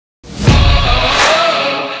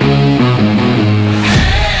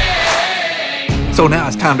So now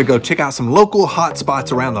it's time to go check out some local hot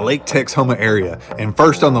spots around the Lake Texoma area. And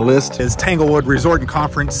first on the list is Tanglewood Resort and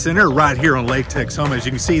Conference Center right here on Lake Texoma. As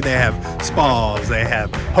you can see, they have spas, they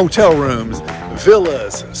have hotel rooms,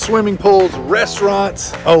 villas, swimming pools,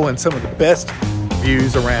 restaurants. Oh, and some of the best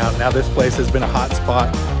views around. Now this place has been a hot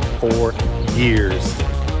spot for years.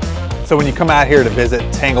 So when you come out here to visit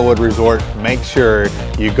Tanglewood Resort, make sure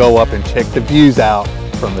you go up and check the views out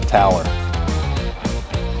from the tower.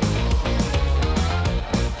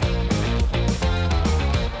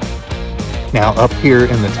 Now up here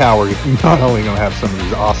in the tower, you're not only going to have some of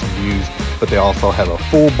these awesome views, but they also have a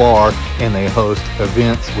full bar and they host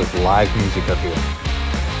events with live music up here.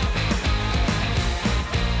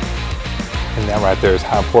 And that right there is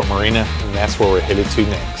Highport Marina, and that's where we're headed to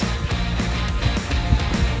next.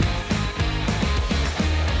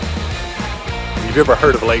 If you've ever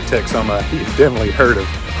heard of Lake Texoma, you've definitely heard of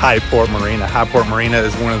Highport Marina. Highport Marina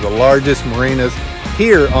is one of the largest marinas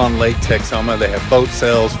here on Lake Texoma. They have boat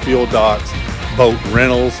sales, fuel docks, boat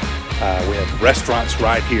rentals. We have restaurants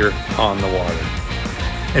right here on the water.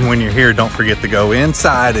 And when you're here, don't forget to go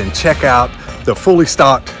inside and check out the fully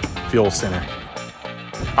stocked fuel center.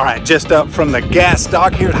 All right, just up from the gas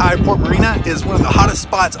dock here at Highport Marina is one of the hottest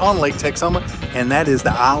spots on Lake Texoma, and that is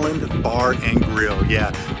the Island Bar and Grill.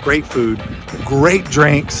 Yeah, great food, great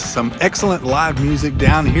drinks, some excellent live music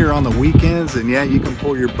down here on the weekends, and yeah, you can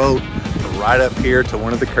pull your boat right up here to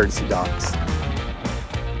one of the courtesy docks.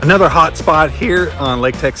 Another hot spot here on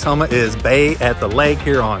Lake Texoma is Bay at the Lake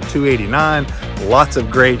here on 289. Lots of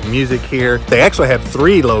great music here. They actually have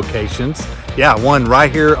 3 locations. Yeah, one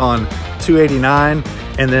right here on 289,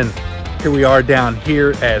 and then here we are down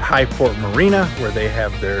here at Highport Marina where they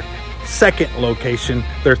have their second location.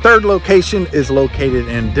 Their third location is located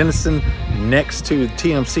in Denison next to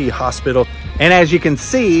TMC Hospital. And as you can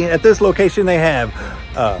see at this location, they have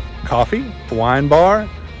coffee, a wine bar,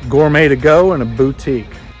 gourmet to go, and a boutique.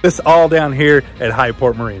 This all down here at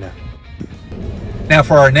Highport Marina. Now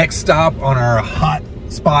for our next stop on our hot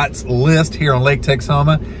spots list here on Lake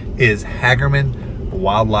Texoma is Hagerman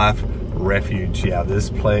Wildlife Refuge. Yeah, this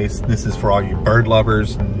place, this is for all you bird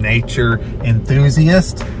lovers, nature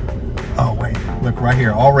enthusiasts. Oh wait, look right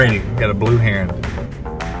here, already got a blue heron.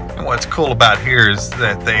 And what's cool about here is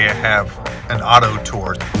that they have an auto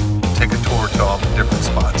tour. Take a tour to all the different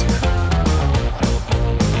spots here.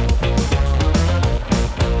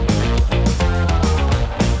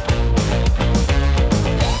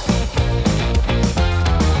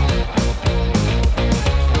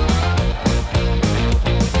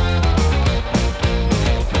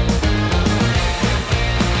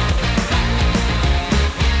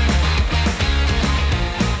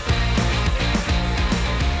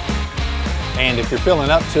 And if you're feeling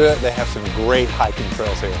up to it, they have some great hiking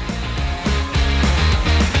trails here.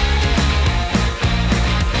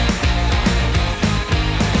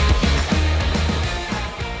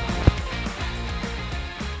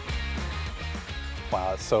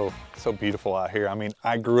 Wow, it's so beautiful out here. I mean,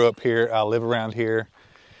 I grew up here, I live around here.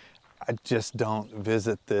 I just don't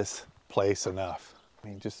visit this place enough. I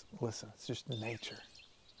mean, just listen, it's just nature.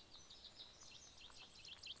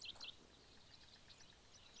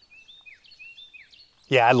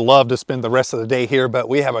 Yeah, I'd love to spend the rest of the day here, but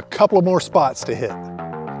we have a couple of more spots to hit.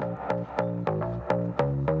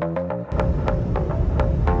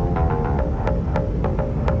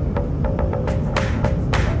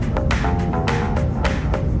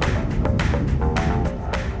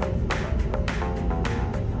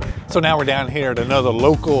 So now we're down here at another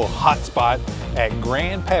local hotspot at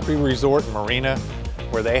Grandpappy Resort Marina,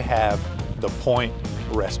 where they have the Point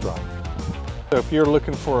Restaurant. So if you're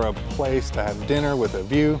looking for a place to have dinner with a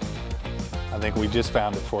view, I think we just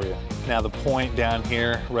found it for you. Now the Point down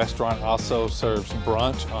here restaurant also serves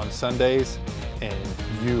brunch on Sundays, and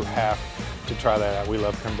you have to try that out. We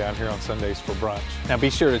love to come down here on Sundays for brunch. Now be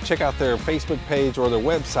sure to check out their Facebook page or their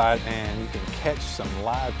website, and you can catch some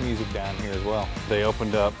live music down here as well. They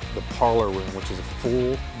opened up the parlor room, which is a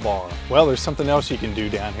full bar. Well, there's something else you can do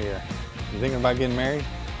down here. You thinking about getting married?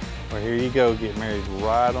 Well, here you go, get married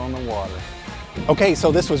right on the water. Okay,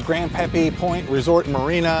 so this was Grandpappy Point Resort and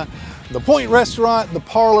Marina, the Point Restaurant, the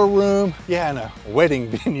parlor room, yeah, and a wedding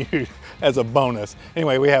venue as a bonus.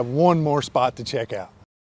 Anyway, we have one more spot to check out.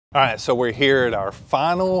 All right, so we're here at our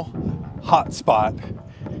final hot spot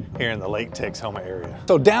here in the Lake Texoma area.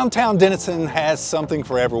 So downtown Denison has something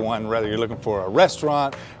for everyone, whether you're looking for a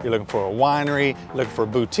restaurant, you're looking for a winery, looking for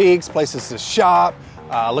boutiques, places to shop,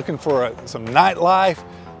 looking for some nightlife,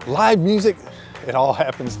 live music. It all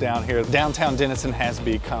happens down here. Downtown Denison has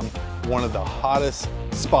become one of the hottest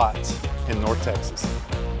spots in North Texas.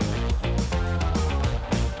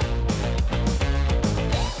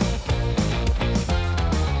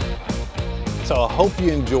 So I hope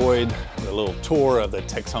you enjoyed the little tour of the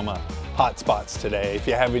Texoma hotspots today. If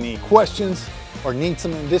you have any questions or need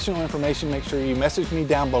some additional information, make sure you message me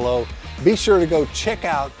down below. Be sure to go check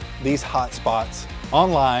out these hotspots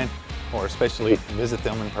online, or especially visit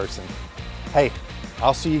them in person. Hey,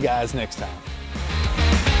 I'll see you guys next time.